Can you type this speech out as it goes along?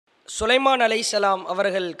சுலைமான் அலைஹிஸ்ஸலாம்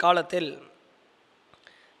அவர்கள் காலத்தில்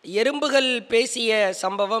எறும்புகள் பேசிய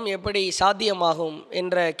சம்பவம் எப்படி சாத்தியமாகும்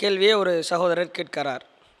என்ற கேள்வியை ஒரு சகோதரர் கேட்கிறார்.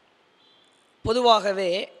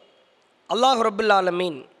 பொதுவாகவே அல்லாஹ் ரப்புல்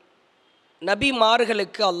ஆலமீன்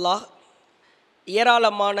நபிமார்களுக்கு அல்லாஹ்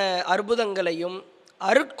ஏராளமான அற்புதங்களையும்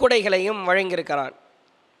அருட்கொடைகளையும் வழங்கியிருக்கிறான்.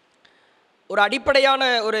 ஒரு அடிப்படையான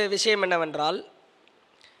ஒரு விஷயம் என்னவென்றால்,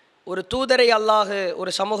 ஒரு தூதரை அல்லாஹ்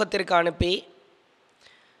ஒரு சமூகத்திற்கு அனுப்பி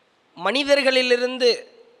மனிதர்களிலிருந்து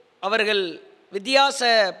அவர்கள்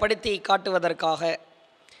வித்தியாசப்படுத்தி காட்டுவதற்காக,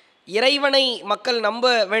 இறைவனை மக்கள் நம்ப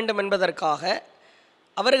வேண்டும் என்பதற்காக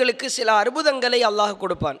அவர்களுக்கு சில அற்புதங்களை அல்லாஹ்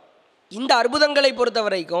கொடுப்பான். இந்த அற்புதங்களை பொறுத்த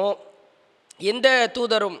வரைக்கும் எந்த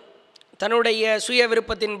தூதரும் தன்னுடைய சுய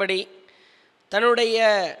விருப்பத்தின்படி, தன்னுடைய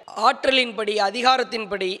ஆற்றலின்படி,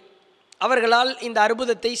 அதிகாரத்தின்படி அவர்களால் இந்த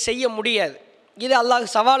அற்புதத்தை செய்ய முடியாது. இது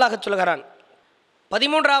அல்லாஹ் சவாலாக சொல்கிறான்.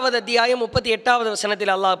 13வது அத்தியாயம் 38வது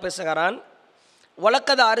வசனத்தில் அல்லாஹ் பேசுகிறான்,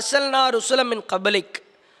 வலக்கத அர்சல்னா ருசுல மின் கபலிக்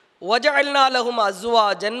வஜஅல்னா லஹும்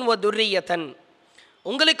அஸ்வாஜன் வ துர்ரியத்தன்.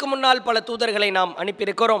 உங்களுக்கு முன்னால் பல தூதர்களை நாம்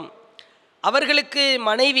அனுப்பியிருக்கிறோம், அவர்களுக்கு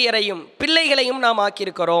மனைவியரையும் பிள்ளைகளையும் நாம்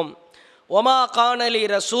ஆக்கியிருக்கிறோம். ஒமா கானலி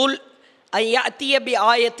ரசூல் ஐயத்திய பி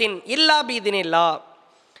ஆயத்தின் இல்லா பீதினில்லா.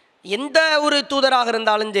 எந்த ஒரு தூதராக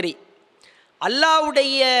இருந்தாலும் சரி,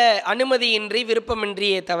 அல்லாஹ்வுடைய அனுமதியின்றி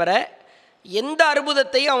விருப்பமின்றியே தவிர எந்த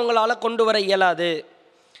அற்புதத்தையும் அவங்களால கொண்டு வர இயலாது.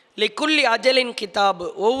 லிக்குல்லி அஜலின் கிதாபு,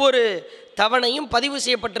 ஒவ்வொரு தவணையும் பதிவு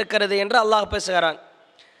செய்யப்பட்டிருக்கிறது என்று அல்லாஹ் பேசுகிறான்.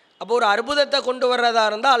 அப்போ ஒரு அற்புதத்தை கொண்டு வர்றதா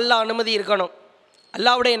இருந்தால் அல்லாஹ் அனுமதி இருக்கணும்,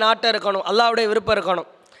 அல்லாஹ்வுடைய நாட்டம் இருக்கணும், அல்லாஹ்வுடைய விருப்பம் இருக்கணும்.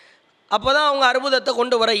 அப்போ தான் அவங்க அற்புதத்தை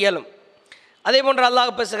கொண்டு வர இயலும். அதே போன்று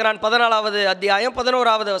அல்லாஹ் பேசுகிறான் 14வது அத்தியாயம்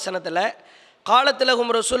 11வது வசனத்தில்,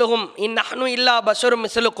 காலத்திலகும் ரசூலுகும் இந்நஹ்னு இல்லா பஷரும்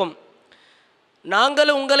மிஸ்லுக்கும்.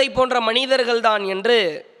 நாங்களும் உங்களை போன்ற மனிதர்கள் தான் என்று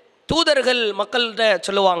தூதர்கள் மக்கள்கிட்ட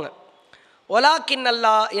சொல்லுவாங்க. ஒலாக்கின்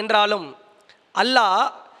அல்லாஹ் என்றாலும் அல்லாஹ்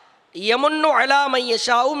யமுன்னு அலா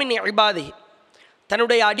மையஷாவு மின் இபாதி,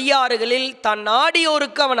 தன்னுடைய அடியாறுகளில் தான்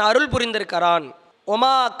நாடியோருக்கு அவன் அருள் புரிந்திருக்கிறான்.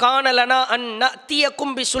 ஒமா கானலனா அன்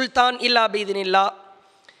நத்தியக்கும் பி சுல்தான் இல்லா பீதினில்லா.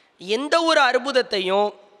 எந்த ஒரு அற்புதத்தையும்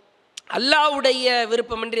அல்லாஹ்வுடைய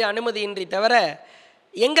விருப்பமின்றி அனுமதியின்றி தவிர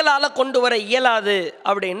எங்களால் கொண்டு வர இயலாது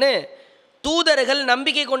அப்படின்னு தூதர்கள்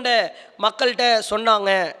நம்பிக்கை கொண்ட மக்கள்கிட்ட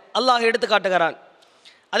சொன்னாங்க. அல்லாஹ் எடுத்து காட்டுகிறான்.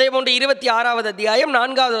 அதே போன்று 26வது அத்தியாயம்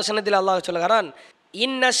 4வது வசனத்தில் அல்லாஹ் சொல்கிறான்,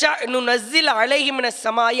 இந்நஷா நுனஸ்ஸில் அலைஹி மினஸ்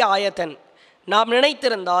ஸமாஇ ஆயத்தன். நாம்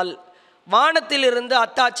நினைத்திருந்தால் வானத்திலிருந்து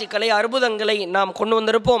அத்தாட்சிகளை, அற்புதங்களை நாம் கொண்டு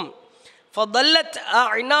வந்திருப்போம். ஃபதல்லத்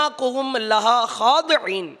அஅனாகுஹும் லஹா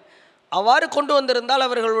ஹாதிஈன். அவ்வாறு கொண்டு வந்திருந்தால்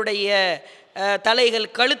அவர்களுடைய தலைகள்,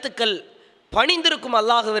 கழுத்துக்கள் பணிந்திருக்கும்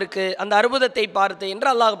அல்லாஹ்விற்கு அந்த அற்புதத்தை பார்த்து என்று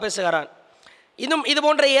அல்லாஹ் பேசுகிறான். இது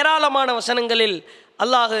போன்ற ஏராளமான வசனங்களில்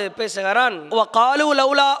அல்லாஹ் பேசுகிறான். வ காலு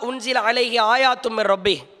லௌலா உன்சில அலைஹி ஆயாத்தும் மிர்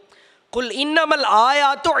ரப்பி குல் இன்னமல்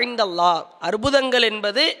ஆயாத்து இந்தல்லாஹ். அற்புதங்கள்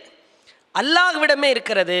என்பது அல்லாஹ்விடமே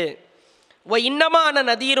இருக்கிறது. வ இன்னமான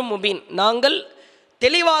நதீரும் முபீன், நாங்கள்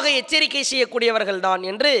தெளிவாக எச்சரிக்கை செய்யக்கூடியவர்கள் தான்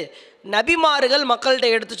என்று நபிமார்கள் மக்கள்கிட்ட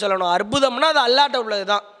எடுத்து சொல்லணும். அற்புதம்னா அது அல்லாஹ்ட்ட உள்ளது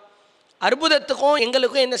தான். அற்புதத்துக்கும்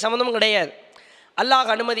எங்களுக்கும் எந்த சம்மந்தமும் கிடையாது.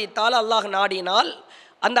 அல்லாஹ் அனுமதித்தால், அல்லாஹ் நாடினால்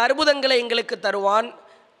அந்த அற்புதங்களை எங்களுக்கு தருவான்,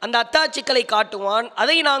 அந்த அத்தாட்சிகளை காட்டுவான்,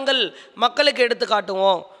 அதை நாங்கள் மக்களுக்கு எடுத்து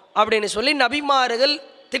காட்டுவோம் அப்படின்னு சொல்லி நபிமார்கள்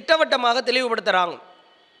திட்டவட்டமாக தெளிவுபடுத்துகிறாங்க.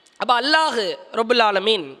 அப்போ அல்லாஹ் ரப்புல்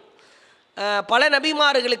ஆலமீன் பல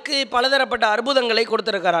நபிமார்களுக்கு பலதரப்பட்ட அற்புதங்களை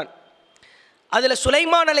கொடுத்துருக்கிறான். அதில்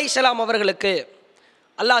சுலைமான் அலைஹிஸ்ஸலாம் அவர்களுக்கு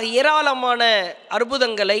அல்லாஹ் ஏராளமான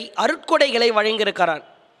அற்புதங்களை, அருட்கொடைகளை வழங்கியிருக்கிறான்.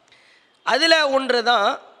 அதில் ஒன்று தான்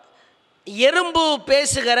எறும்பு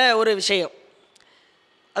பேசுகிற ஒரு விஷயம்.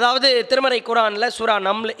 அதாவது திருமறை குர்ஆனில் சூரா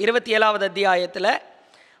நம்ல் 27வது அத்தியாயத்தில்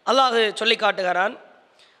அல்லாஹ் சொல்லி காட்டுகிறான்.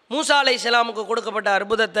 மூசா அலைஹிஸ்ஸலாமுக்கு கொடுக்கப்பட்ட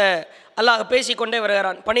அற்புதத்தை அல்லாஹ் பேசிக்கொண்டே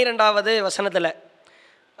வருகிறான். 12வது வசனத்தில்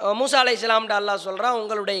மூசா அலைஹிஸ்ஸலாம்கிட்ட அல்லாஹ் சொல்கிறான்,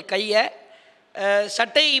 உங்களுடைய கையை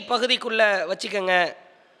சட்டை பகுதிக்குள்ளே வச்சுக்கோங்க,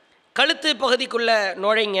 கழுத்து பகுதிக்குள்ளே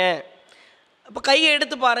நுழைங்க. இப்போ கையை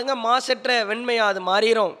எடுத்து பாருங்கள், மாசற்ற வெண்மையாக அது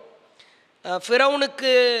மாறிடும்.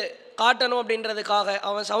 ஃபிரௌனுக்கு காட்டணும் அப்படின்றதுக்காக,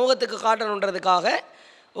 அவன் சமூகத்துக்கு காட்டணுன்றதுக்காக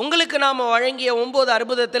உங்களுக்கு நாம் வழங்கிய 9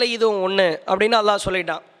 அற்புதத்தில் இதுவும் ஒன்று அப்படின்னு அல்லாஹ்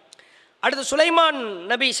சொல்லிட்டான். அடுத்து சுலைமான்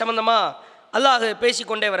நபி சம்பந்தமாக அல்லாஹ்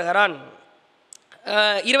பேசிக்கொண்டே வருகிறான்.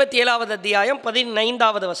 27வது அத்தியாயம்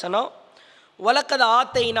 15வது வசனம், வலக்கத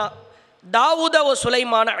ஆத்தைனா தாவூத ஓ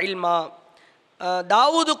சுலைமான இல்மா.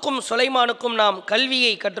 தாவூதுக்கும் சுலைமானுக்கும் நாம்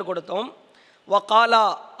கல்வியை கற்றுக் கொடுத்தோம். வகாலா,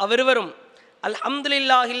 அவருவரும்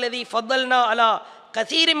அல்ஹம்துலில்லாஹில்லதி ஃபதல்னா அலா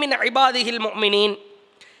கஸீரி மின் இபாதிஹில் முஃமினீன்.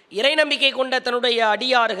 இறை நம்பிக்கை கொண்ட தன்னுடைய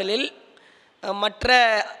அடியார்களில் மற்ற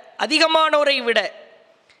அதிகமானோரை விட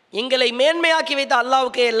எங்களை மேன்மையாக்கி வைத்த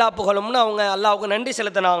அல்லாஹ்வுக்கே எல்லா புகழும்னு அவங்க அல்லாஹ்வுக்கு நன்றி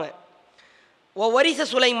செலுத்தினாங்க. வரிச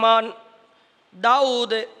சுலைமான்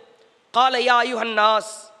தாவூது கால யா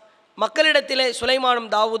அய்யுஹன்னாஸ், மக்களிடத்திலே சுலைமானும்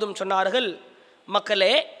தாவூதும் சொன்னார்கள்,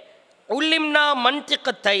 மக்களே, உல்லிம்னா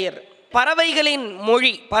மன்திகத் தய்ர், பறவைகளின்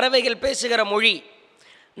மொழி, பறவைகள் பேசுகிற மொழி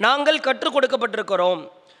நாங்கள் கற்றுக் கொடுக்கப்பட்டிருக்கிறோம்.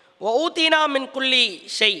 ஊத்தீனா மின் குல்லி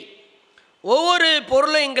ஷை, ஒவ்வொரு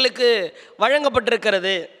பொருளும் எங்களுக்கு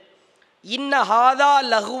வழங்கப்பட்டிருக்கிறது. இன்ன ஹாதா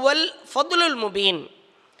லஹுவல் ஃபதுலுல் முபீன்,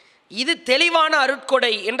 இது தெளிவான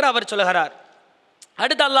அருட்கொடை என்று அவர் சொல்கிறார்.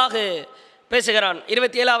 அடுத்து அல்லாஹ் பேசுகிறான்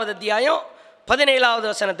 27வது அத்தியாயம் 17வது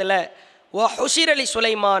வசனத்தில், வ ஹுஷிர் அலி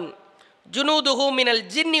சுலைமான் ஜுனூதுஹு மினல்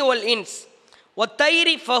ஜின்னி வல் இன்ஸ் ஒ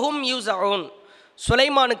தைரி ஃபஹும் யூஸஊன்,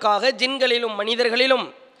 சுலைமானுக்காக ஜின்களிலும் மனிதர்களிலும்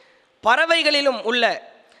பறவைகளிலும் உள்ள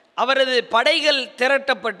அவரது படைகள்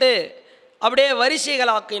திரட்டப்பட்டு அப்படியே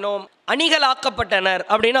வரிசைகளாக்கினோம், அணிகளாக்கப்பட்டனர்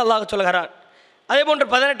அப்படின்னு அல்லாஹ் சொல்கிறான். அதே போன்று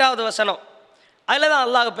 18வது வசனம், அதில் தான்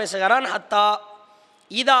அல்லாஹ் பேசுகிறான், ஹத்தா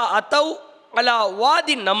இதா அத்தவ் அலா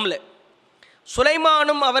வாதி நம்ல,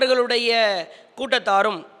 சுலைமானும் அவர்களுடைய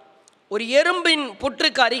கூட்டத்தாரும் ஒரு எறும்பின்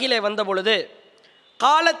புற்றுக்கு அருகிலே வந்த பொழுது,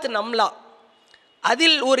 காலத்து நம்லா,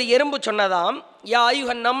 அதில் ஒரு எறும்பு சொன்னதாம், யா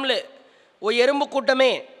அய்யுஹன் நம்லு, ஓ எறும்பு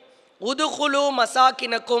கூட்டமே, உதுகுலு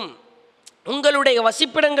மசாக்கினக்கும், உங்களுடைய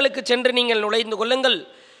வசிப்பிடங்களுக்கு சென்று நீங்கள் நுழைந்து கொள்ளுங்கள்.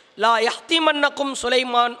 லா யஹ்திமன்னக்கும்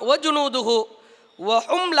சுலைமான் ஒ ஜுனூதுஹு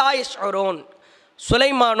வஹும் லா யஷ்உரூன்,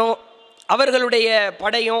 சுலைமானோ அவர்களுடைய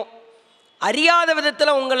படையும் அறியாத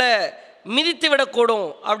விதத்தில் உங்களை மிதித்து விடக்கூடும்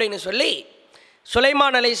அப்படின்னு சொல்லி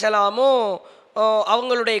சுலைமான் அலைஹிஸ்ஸலாமும்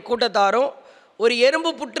அவங்களுடைய கூட்டத்தாரும் ஒரு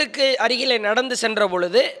எறும்பு புற்றுக்கு அருகிலே நடந்து சென்ற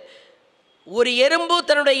பொழுது, ஒரு எறும்பு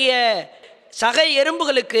தன்னுடைய சக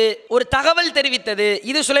எறும்புகளுக்கு ஒரு தகவல் தெரிவித்தது.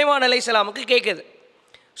 இது சுலைமான் அலைஹிஸ்ஸலாமுக்கு கேட்குது.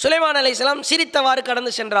 சுலைமான் அலைஹிஸ்ஸலாம் சிரித்தவாறு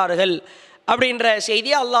கடந்து சென்றார்கள் அப்படின்ற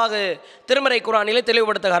செய்தியை அல்லாஹ் திருமறை குர்ஆனிலே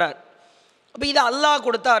தெளிவுபடுத்துகிறார். அப்போ இது அல்லாஹ்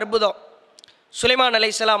கொடுத்த அற்புதம். சுலைமான்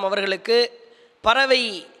அலைஹிஸ்ஸலாம் அவர்களுக்கு பறவை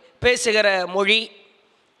பேசுகிற மொழி,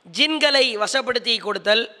 ஜின்களை வசப்படுத்தி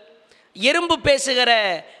கொடுத்தல், எறும்பு பேசுகிற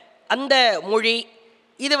அந்த மொழி,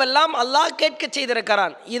 இதுவெல்லாம் அல்லாஹ் கேட்க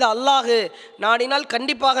செய்திருக்கிறான். இது அல்லாஹ் நாடினால்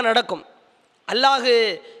கண்டிப்பாக நடக்கும். அல்லாஹ்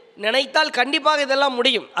நினைத்தால் கண்டிப்பாக இதெல்லாம்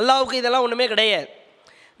முடியும். அல்லாஹுக்கு இதெல்லாம் ஒன்றுமே கிடையாது.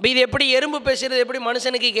 இப்போ இது எப்படி எறும்பு பேசுகிறது எப்படி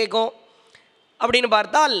மனுஷனுக்கு கேட்கும் அப்படின்னு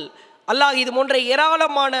பார்த்தால், அல்லாஹ் இது போன்ற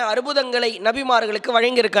ஏராளமான அற்புதங்களை நபிமார்களுக்கு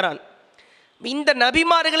வழங்கியிருக்கிறான். இந்த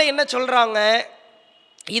நபிமார்களை என்ன சொல்கிறாங்க,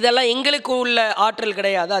 இதெல்லாம் எங்களுக்கு உள்ள ஆற்றல்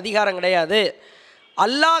கிடையாது, அதிகாரம் கிடையாது,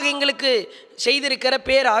 அல்லாஹ் எங்களுக்கு செய்திருக்கிற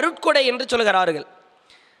பேர் அருட்கொடை என்று சொல்கிறார்கள்.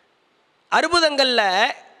 அற்புதங்களில்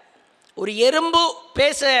ஒரு எறும்பு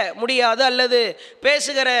பேச முடியாது அல்லது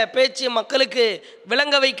பேசுகிற பேச்சு மக்களுக்கு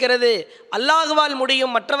விளங்க வைக்கிறது அல்லாஹுவால்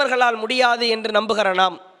முடியும், மற்றவர்களால் முடியாது என்று நம்புகிற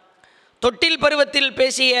நாம், தொட்டில் பருவத்தில்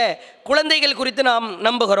பேசிய குழந்தைகள் குறித்து நாம்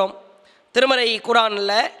நம்புகிறோம். திருமறை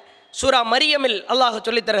குர்ஆனில் சூரா மரியமில் அல்லாஹ்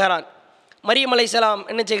சொல்லித் தருகிறான். மரியம் அலைஹிஸ்ஸலாம்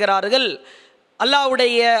என்ன செய்கிறார்கள்,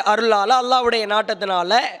 அல்லாஹ்வுடைய அருளால் அல்லாஹ்வுடைய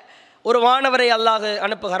நாட்டத்தினால ஒரு வானவரை அல்லாஹ்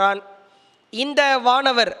அனுப்புகிறான். இந்த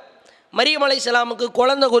வானவர் மரியம் அலைஹிஸ்ஸலாமுக்கு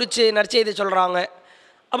குழந்தை குறித்து நற்செய்தி சொல்கிறாங்க.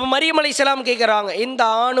 அப்போ மரியம் அலைஹிஸ்ஸலாம் கேட்குறாங்க, இந்த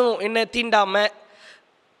ஆணும் என்னை தீண்டாமல்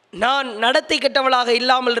நான் நடத்தை கெட்டவளாக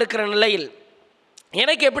இல்லாமல் இருக்கிற நிலையில்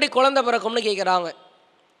எனக்கு எப்படி குழந்தை பிறக்கும்னு கேட்குறாங்க.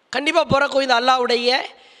 கண்டிப்பாக பிறக்கும், இது அல்லாஹ்வுடைய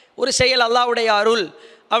ஒரு செயல், அல்லாஹ்வுடைய அருள்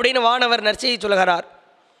அப்படின்னு வானவர் நற்செய்தி சொல்கிறார்.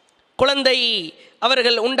 குழந்தை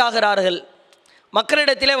அவர்கள் உண்டாகிறார்கள்,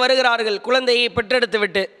 மக்களிடத்திலே வருகிறார்கள் குழந்தையை பெற்றெடுத்து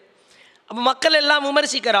விட்டு. அப்போ மக்கள் எல்லாம்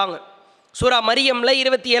விமர்சிக்கிறாங்க. சூரா மரியமில்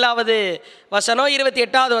 27வது வசனம்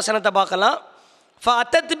 28வது வசனத்தை பார்க்கலாம்.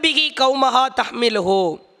 ஃபஅத்தத் பிஹி கௌமஹா தஹ்மிலுஹு,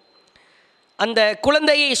 அந்த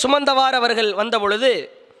குழந்தையை சுமந்தவாறு அவர்கள் வந்த பொழுது,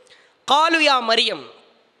 காலு யா மரியம்,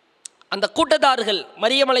 அந்த கூட்டத்தார்கள்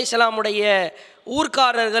மரியம் அலைஹிஸ்ஸலாமுடைய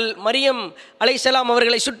ஊர்க்காரர்கள் மரியம் அலைஹிஸ்ஸலாம்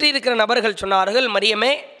அவர்களை சுற்றி இருக்கிற நபர்கள் சொன்னார்கள்,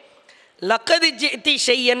 மரியமே, லக்கது ஜித்தி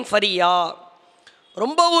ஷையன் ஃபரியா,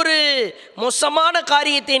 ரொம்ப ஒரு மோசமான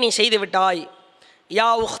காரியத்தை நீ செய்து விட்டாய். யா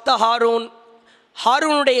உக்த ஹாரூன்,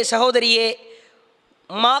 ஹாரூனுடைய சகோதரியே,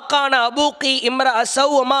 மாக்கான அபூக்கி இம்ர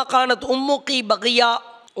அசவ் மாக்கானத் உம்முக்கி பகியா,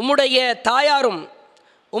 உம்முடைய தாயாரும்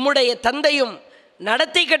உம்முடைய தந்தையும்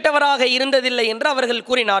நடத்தை கெட்டவராக இருந்ததில்லை என்று அவர்கள்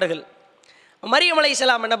கூறினார்கள். மரியம்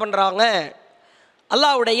அலைஹிஸ்ஸலாம் என்ன பண்ணுறாங்க,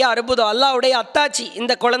 அல்லாஹ்வுடைய அற்புதம், அல்லாஹ்வுடைய அத்தாட்சி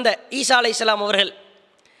இந்த குழந்தை ஈசா அலைஹிஸ்ஸலாம் அவர்கள்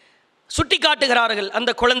சுட்டி காட்டுகிறார்கள்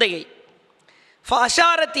அந்த குழந்தையை.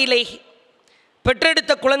 ஃபஅஷாரத் இலைஹி,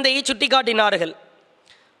 பெற்றெடுத்த குழந்தையை சுட்டி காட்டினார்கள்.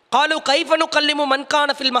 காலு கைஃபனு கல்லிமு மன்கான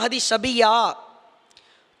ஃபில் மஹதி சபியா,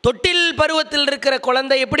 தொட்டில் பருவத்தில் இருக்கிற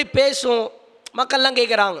குழந்தை எப்படி பேசும் மக்கள்லாம்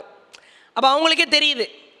கேட்குறாங்க. அப்போ அவங்களுக்கே தெரியுது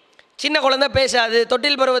சின்ன குழந்தை பேசாது,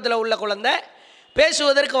 தொட்டில் பருவத்தில் உள்ள குழந்தை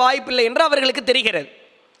பேசுவதற்கு வாய்ப்பில்லை என்று அவர்களுக்கு தெரிகிறது.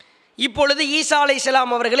 இப்பொழுது ஈசா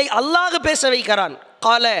அலைஹிஸ்ஸலாம் அவர்களை அல்லாஹ் பேச வைக்கிறான்.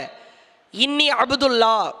 கால இன்னி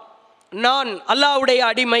அப்துல்லா, நான் அல்லாஹ்வுடைய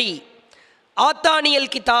அடிமை, ஆத்தானியல்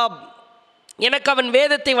கிதாப், எனக்கு அவன்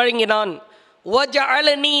வேதத்தை வழங்கினான்,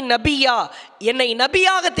 வஜஅலனி நபியா, என்னை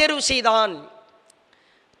நபியாக தேர்வு செய்தான்.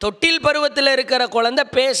 தொட்டில் பருவத்தில் இருக்கிற குழந்தை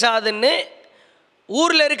பேசாதுன்னு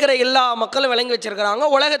ஊரில் இருக்கிற எல்லா மக்களும் விளங்கி வச்சுருக்கிறாங்க,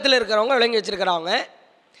 உலகத்தில் இருக்கிறவங்க விளங்கி வச்சுருக்கிறாங்க.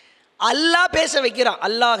 அல்லாஹ் பேச வைக்கிறான்.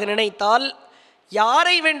 அல்லாஹ் நினைத்தால்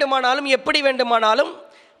யாரை வேண்டுமானாலும் எப்படி வேண்டுமானாலும்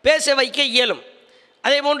பேச வைக்க இயலும்.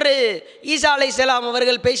 அதே போன்று ஈசா அலைஹிஸ்ஸலாம்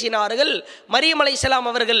அவர்கள் பேசினார்கள். மரியம் அலைஹிஸ்ஸலாம்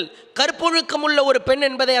அவர்கள் கற்பொழுக்கமுள்ள ஒரு பெண்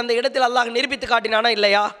என்பதை அந்த இடத்தில் அல்லாஹ் நிரூபித்து காட்டினானா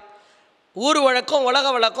இல்லையா? ஊர் வழக்கம், உலக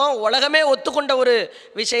வழக்கம், உலகமே ஒத்துக்கொண்ட ஒரு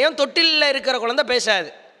விஷயம். தொட்டிலில் இருக்கிற குழந்தை பேசாது.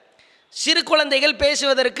 சிறு குழந்தைகள்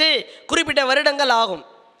பேசுவதற்கு குறிப்பிட்ட வருடங்கள் ஆகும்.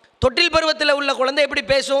 தொட்டில் பருவத்தில் உள்ள குழந்தை எப்படி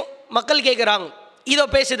பேசும்? மக்கள் கேட்குறாங்க, இதோ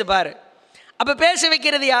பேசுது பாரு. அப்போ பேச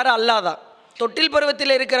வைக்கிறது யார்? அல்லாஹ் தான். தொட்டில்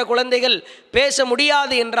பருவத்தில் இருக்கிற குழந்தைகள் பேச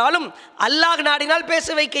முடியாது என்றாலும் அல்லாஹ் நாடினால் பேச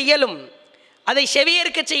வைக்க இயலும், அதை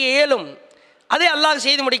செவியேற்க செய்ய இயலும். அதை அல்லாஹ்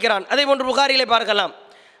செய்து முடிக்கிறான். அதே போன்று புகாரிலே பார்க்கலாம்,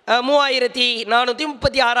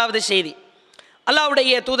 3436வது செய்தி.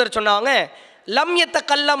 அல்லாஹ்வுடைய தூதர் சொன்னாங்க, லம்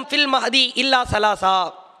யத்தகல்லம் ஃபில் மஹதி இல்லா சலாசா.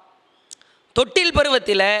 தொட்டில்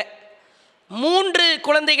பருவத்தில் 3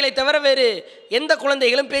 குழந்தைகளை தவிர வேறு எந்த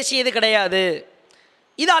குழந்தைகளும் பேசியது கிடையாது.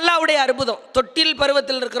 இது அல்லாஹ்வுடைய அற்புதம். தொட்டில்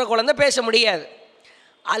பருவத்தில் இருக்கிற குழந்தை பேச முடியாது,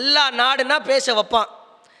 அல்லாஹ் நாடுனா பேச வைப்பான்.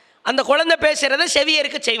 அந்த குழந்தை பேசுகிறத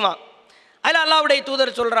செவியேற்க செய்வான். அதில் அல்லாஹ்வுடைய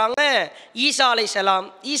தூதர் சொல்கிறாங்க, ஈசா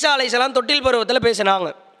அலைஹிஸ்ஸலாம் தொட்டில் பருவத்தில் பேசினாங்க.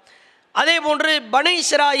 அதே போன்று பனு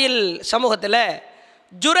இஸ்ராயில் சமூகத்தில்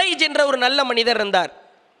ஜுரைஜ் என்ற ஒரு நல்ல மனிதர் இருந்தார்.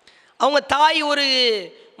 அவங்க தாய் ஒரு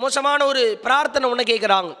மோசமான ஒரு பிரார்த்தனை ஒன்று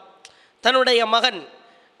கேட்குறாங்க. தன்னுடைய மகன்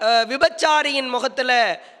விபச்சாரியின் முகத்தில்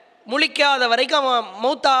முழிக்காத வரைக்கும் அவன்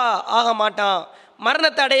மௌத்தா ஆக மாட்டான்,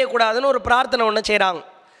 மரணத்தை அடையக்கூடாதுன்னு ஒரு பிரார்த்தனை ஒன்று செய்கிறாங்க.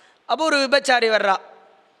 அப்போ ஒரு விபச்சாரி வர்றா,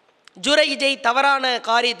 ஜுரைஜை தவறான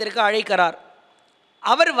காரியத்திற்கு அழைக்கிறார்.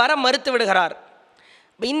 அவர் வர மறுத்து விடுகிறார்.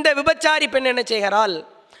 இந்த விபச்சாரி பெண் என்ன செய்கிறாள்?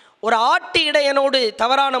 ஒரு ஆட்டு இடையனோடு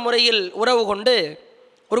தவறான முறையில் உறவு கொண்டு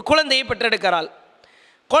ஒரு குழந்தையை பெற்றெடுக்கிறாள்.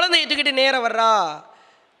 குழந்தையை தூக்கிட்டு நேரம் வர்றா.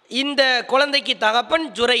 இந்த குழந்தைக்கு தகப்பன்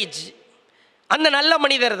ஜுரைஜ், அந்த நல்ல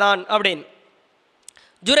மனிதர் தான் அப்படின்னு.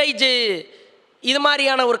 ஜுரைஜ் இது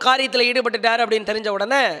மாதிரியான ஒரு காரியத்தில் ஈடுபட்டுட்டார் அப்படின்னு தெரிஞ்ச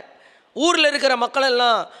உடனே ஊரில் இருக்கிற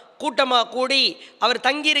மக்களெல்லாம் கூட்டமாக கூடி அவர்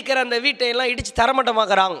தங்கியிருக்கிற அந்த வீட்டையெல்லாம் இடித்து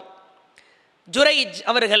தரமட்டமாக்குறாங்க. ஜுரைஜ்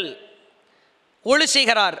அவர்கள் ஒழு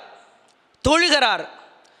செய்கிறார், தொழுகிறார்.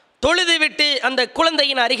 தொழுது விட்டு அந்த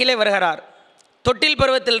குழந்தையின் அருகிலே வருகிறார். தொட்டில்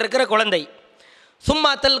பருவத்தில் இருக்கிற குழந்தை.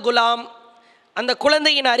 சும்மாத்தல் குலாம், அந்த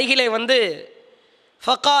குழந்தையின் அருகிலே வந்து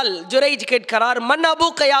ஃபகால், ஜுரைஜ் கேட்கிறார், மன்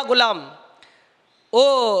அபூக்க யா குலாம், ஓ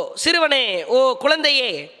சிறுவனே, ஓ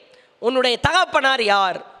குழந்தையே, உன்னுடைய தகப்பனார்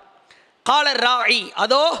யார்? காலர் ராயி,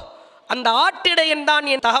 அதோ அந்த ஆட்டிடையன் தான்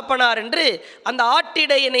என் தகப்பனார் என்று அந்த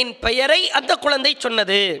ஆட்டிடையனின் பெயரை அந்த குழந்தை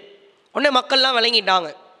சொன்னது. உடனே மக்கள்லாம் விளங்கிட்டாங்க.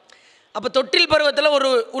 அப்போ தொட்டில் பருவத்தில்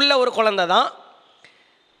உள்ள ஒரு குழந்தை தான்.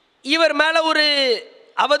 இவர் மேலே ஒரு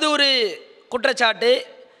அவதூறு குற்றச்சாட்டு,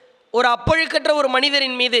 ஒரு அப்பழுக்கற்ற ஒரு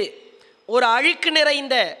மனிதரின் மீது ஒரு அழுக்கு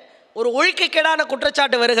நிறைந்த ஒரு ஒழுக்கக்கேடான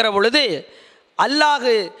குற்றச்சாட்டு வருகிற பொழுது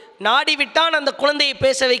அல்லாஹ் நாடிவிட்டான் அந்த குழந்தையை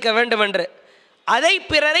பேச வைக்க வேண்டும் என்று. அதை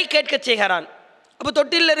பிறரை கேட்க செய்கிறான். அப்போ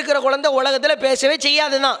தொட்டிலில் இருக்கிற குழந்தை உலகத்தில் பேசவே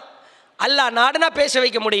செய்யாது தான், அல்லாஹ் நாடுனா பேச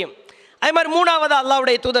வைக்க முடியும். அதே மாதிரி 3வது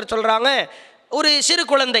அல்லாஹ்வுடைய தூதர் சொல்கிறாங்க, ஒரு சிறு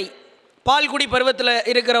குழந்தை, பால்குடி பருவத்தில்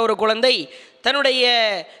இருக்கிற ஒரு குழந்தை தன்னுடைய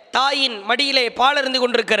தாயின் மடியிலே பாலருந்து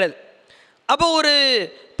கொண்டிருக்கிறது. அப்போ ஒரு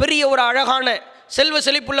பெரிய ஒரு அழகான செல்வ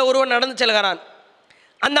செழிப்புள்ள ஒருவன் நடந்து செல்கிறான்.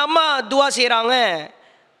 அந்த அம்மா துவா செய்கிறாங்க,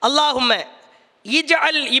 அல்லாஹும்ம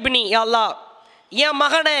இஜ்அல் இப்னி, யா அல்லாஹ் என்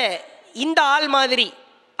மகனை இந்த ஆள் மாதிரி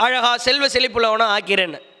அழகா செல்வ செழிப்புள்ளவனா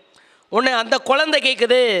ஆக்கிறேன்னு. உடனே அந்த குழந்தை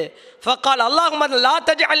கேட்குது, ஃபக்கால் அல்லாஹும்ம லா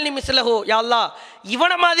தஜ்அல்னி மிஸ்லஹு, யா அல்லாஹ்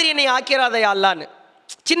இவனை மாதிரி என்னை ஆக்கிறாத யா அல்லான்னு.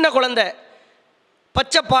 சின்ன குழந்தை,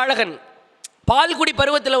 பச்சை பாழகன், பால்குடி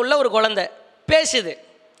பருவத்தில் உள்ள ஒரு குழந்தை பேசுது.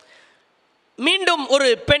 மீண்டும் ஒரு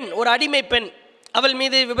பெண், ஒரு அடிமை பெண், அவள்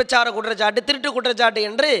மீது விபச்சார குற்றச்சாட்டு, திருட்டு குற்றச்சாட்டு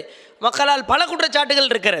என்று மக்களால் பல குற்றச்சாட்டுகள்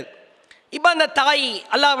இருக்கிறது. இப்போ அந்த தாய்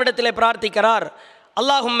அல்லாஹ்விடத்தில் பிரார்த்திக்கிறார்,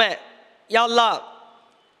 அல்லாஹும்ம யா அல்லாஹ்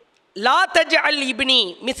லா தஜ்அல் இப்னி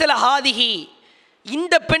மிஸ்ல ஹாதிஹி,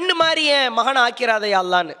 இந்த பெண்ணு மாதிரி என் மகனை ஆக்கிறாத யா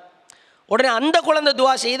அல்லான்னு. உடனே அந்த குழந்தை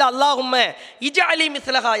துவா செய்து, அல்லாஹும்ம இஜ்அலி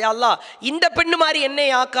மிஸ்லஹா, யா அல்லாஹ் இந்த பெண்ணு மாதிரி என்னை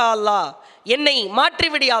ஆக்கா அல்லாஹ், என்னை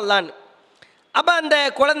மாற்றிவிடியா அல்லான்னு. அப்போ அந்த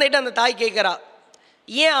குழந்தைகிட்ட அந்த தாய் கேட்குறா,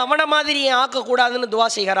 ஏன் அவனை மாதிரி ஏன் ஆக்கக்கூடாதுன்னு துவா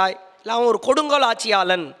செய்கிறாய்? இல்லை, அவன் ஒரு கொடுங்கோல்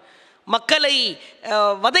ஆட்சியாளன், மக்களை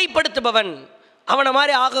வதைப்படுத்துபவன், அவனை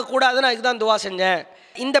மாதிரி ஆக்கக்கூடாதுன்னு அதுக்கு தான் துவா செஞ்சேன்.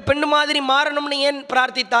 இந்த பெண்ணு மாதிரி மாறணும்னு ஏன்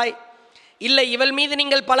பிரார்த்தித்தாய்? இல்லை, இவள் மீது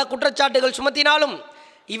நீங்கள் பல குற்றச்சாட்டுகள் சுமத்தினாலும்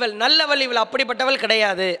இவள் நல்லவள், இவள் அப்படிப்பட்டவள்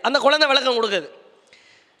கிடையாது. அந்த குழந்தை விளக்கம் கொடுக்குது.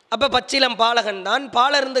 அப்போ பச்சிலம் பாலகன் தான்,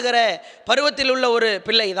 பாலருந்துகிற பருவத்தில் உள்ள ஒரு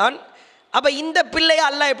பிள்ளை தான். அப்போ இந்த பிள்ளையை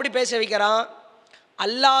அல்லாஹ் எப்படி பேச வைக்கிறான்?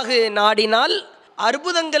 அல்லாஹ் நாடினால்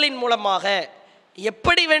அற்புதங்களின் மூலமாக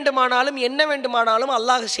எப்படி வேண்டுமானாலும் என்ன வேண்டுமானாலும்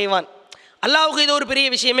அல்லாஹ் செய்வான். அல்லாஹுக்கு இது ஒரு பெரிய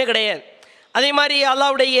விஷயமே கிடையாது. அதே மாதிரி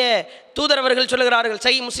அல்லாஹ்வுடைய தூதரவர்கள் சொல்லுகிறார்கள்,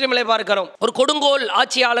 சஹீஹ் முஸ்லிமிலே பார்க்கிறோம், ஒரு கொடுங்கோல்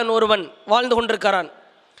ஆட்சியாளன் ஒருவன் வாழ்ந்து கொண்டிருக்கிறான்.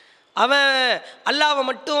 அவன் அல்லாஹ்வை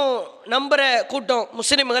மட்டும் நம்புகிற கூட்டம்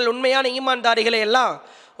முஸ்லிம்கள், உண்மையான ஈமான்தாரிகளை எல்லாம்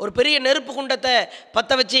ஒரு பெரிய நெருப்பு குண்டத்தை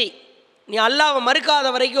பற்ற வச்சு, நீ அல்லாஹ்வை மறுக்காத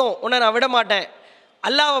வரைக்கும் உன்னை நான் விட மாட்டேன்,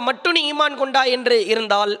 அல்லாஹ்வை மட்டும் நீ ஈமான் கொண்டா என்று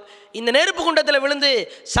இருந்தால் இந்த நெருப்பு குண்டத்தில் விழுந்து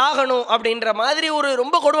சாகணும் அப்படின்ற மாதிரி ஒரு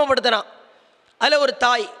ரொம்ப கொடுமைப்படுத்தினான். அதில் ஒரு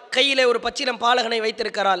தாய் கையில் ஒரு பச்சிலம் பாலகனை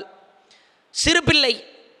வைத்திருக்கிறாள். சிறு பிள்ளை,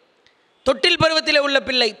 தொட்டில் பருவத்தில் உள்ள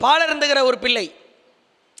பிள்ளை, பாலருந்துகிற ஒரு பிள்ளை.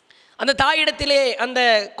 அந்த தாயிடத்திலே அந்த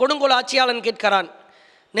கொடுங்கோல் ஆட்சியாளன் கேட்கிறான்,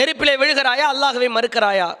 நெருப்பிலே விழுகிறாயா, அல்லாஹ்வை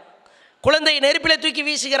மறுக்கிறாயா? குழந்தையை நெருப்பிலே தூக்கி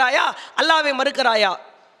வீசுகிறாயா, அல்லாஹ்வை மறுக்கிறாயா?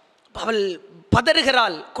 அவள்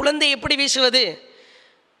பதறுகிறாள், குழந்தை எப்படி வீசுவது?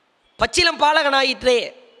 பச்சிலம் பாலகனாயிற்றே.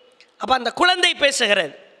 அப்போ அந்த குழந்தை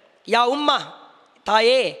பேசுகிறது, யா உம்மா,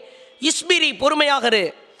 தாயே, இஸ்பிரி, பொறுமையாகரு,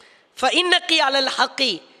 ஃபஇன்னகி அலல்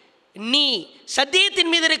ஹக்கி, நீ சத்தியத்தின்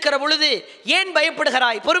மீது இருக்கிற பொழுது ஏன்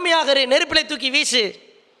பயப்படுகிறாய்? பொறுமையாகரு, நெருப்பிலை தூக்கி வீசு.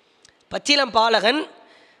 பச்சிலம் பாலகன்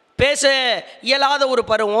பேச இயலாத ஒரு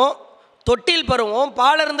பருவம், தொட்டில் பருவம்,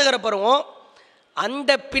 பாலருந்துகிற பருவம்.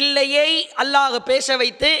 அந்த பிள்ளையை அல்லாஹ் பேச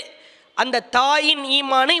வைத்து அந்த தாயின்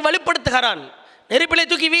ஈமானை வலுப்படுத்துகிறான். நெருப்பிலை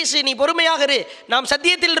தூக்கி வீசு, நீ பொறுமையாக இரு, நாம்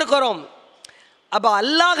சத்தியத்தில் இருக்கிறோம். அப்போ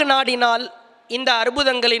அல்லாஹ் நாடினால் இந்த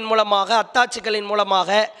அற்புதங்களின் மூலமாக, அத்தாட்சிகளின் மூலமாக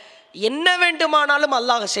என்ன வேண்டுமானாலும்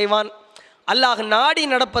அல்லாஹ் செய்வான். அல்லாஹ் நாடி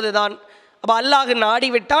நடப்பது தான். அப்போ அல்லாஹ்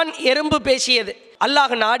நாடிவிட்டான், எறும்பு பேசியது.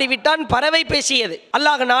 அல்லாஹ் நாடிவிட்டான், பறவை பேசியது.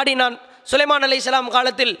 அல்லாஹ் நாடினான், சுலைமான் அலைஹிஸ்ஸலாம்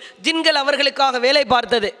காலத்தில் ஜின்கள் அவர்களுக்காக வேலை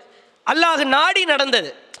பார்த்தது. அல்லாஹ் நாடி நடந்தது.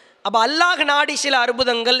 அப்போ அல்லாஹ் நாடி சில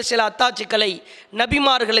அற்புதங்கள், சில அத்தாட்சிகளை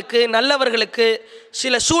நபிமார்களுக்கு, நல்லவர்களுக்கு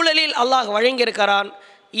சில சூழலில் அல்லாஹ் வழங்கியிருக்கிறான்.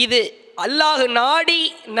 இது அல்லாஹ் நாடி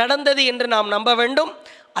நடந்தது என்று நாம் நம்ப வேண்டும்.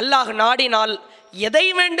 அல்லாஹ் நாடினால் எதை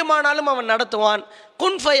வேண்டுமானாலும் அவன் நடத்துவான்.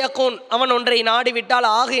 குன் ஃபயகுன், அவன் ஒன்றை நாடிவிட்டால்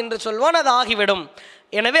ஆகு என்று சொல்வான், அது ஆகிவிடும்.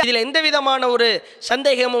 எனவே இதில் எந்த விதமான ஒரு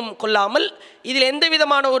சந்தேகமும் கொள்ளாமல், இதில் எந்த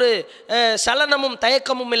விதமான ஒரு சலனமும்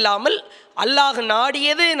தயக்கமும் இல்லாமல், அல்லாஹ்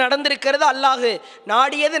நாடியது நடந்திருக்கிறது, அல்லாஹ்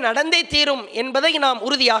நாடியது நடந்தே தீரும் என்பதை நாம்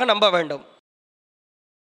உறுதியாக நம்ப வேண்டும்.